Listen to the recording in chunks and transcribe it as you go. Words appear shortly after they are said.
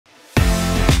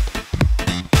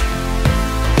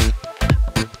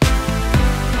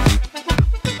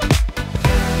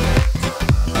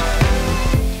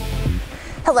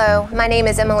Hello, my name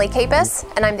is Emily Capus,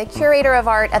 and I'm the Curator of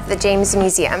Art at the James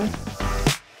Museum.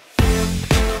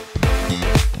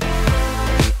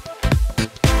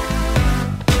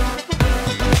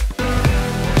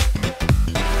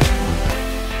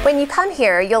 When you come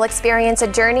here, you'll experience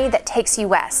a journey that takes you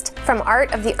west, from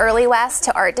art of the early West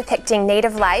to art depicting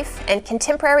native life and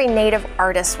contemporary native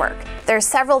artist work. There are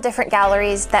several different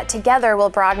galleries that together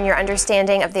will broaden your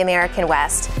understanding of the American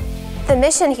West. The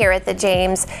mission here at the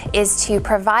James is to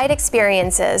provide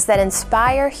experiences that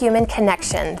inspire human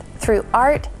connection through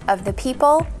art of the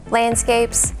people,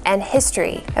 landscapes, and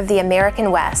history of the American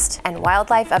West and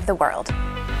wildlife of the world.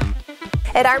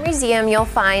 At our museum, you'll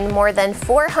find more than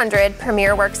 400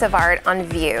 premier works of art on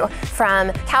view,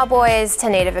 from cowboys to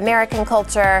Native American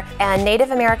culture and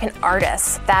Native American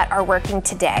artists that are working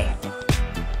today.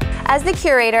 As the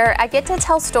curator, I get to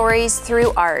tell stories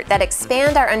through art that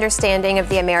expand our understanding of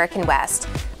the American West,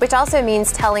 which also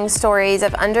means telling stories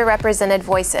of underrepresented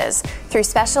voices through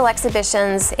special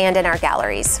exhibitions and in our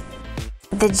galleries.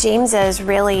 The Jameses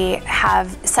really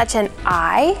have such an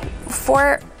eye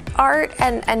for art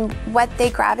and what they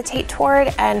gravitate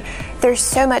toward, and there's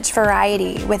so much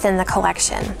variety within the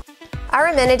collection. Our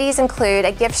amenities include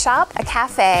a gift shop, a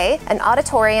cafe, an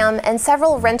auditorium, and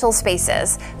several rental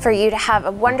spaces for you to have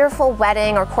a wonderful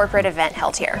wedding or corporate event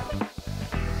held here.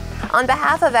 On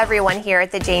behalf of everyone here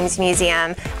at the James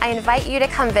Museum, I invite you to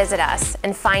come visit us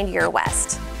and find your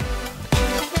West.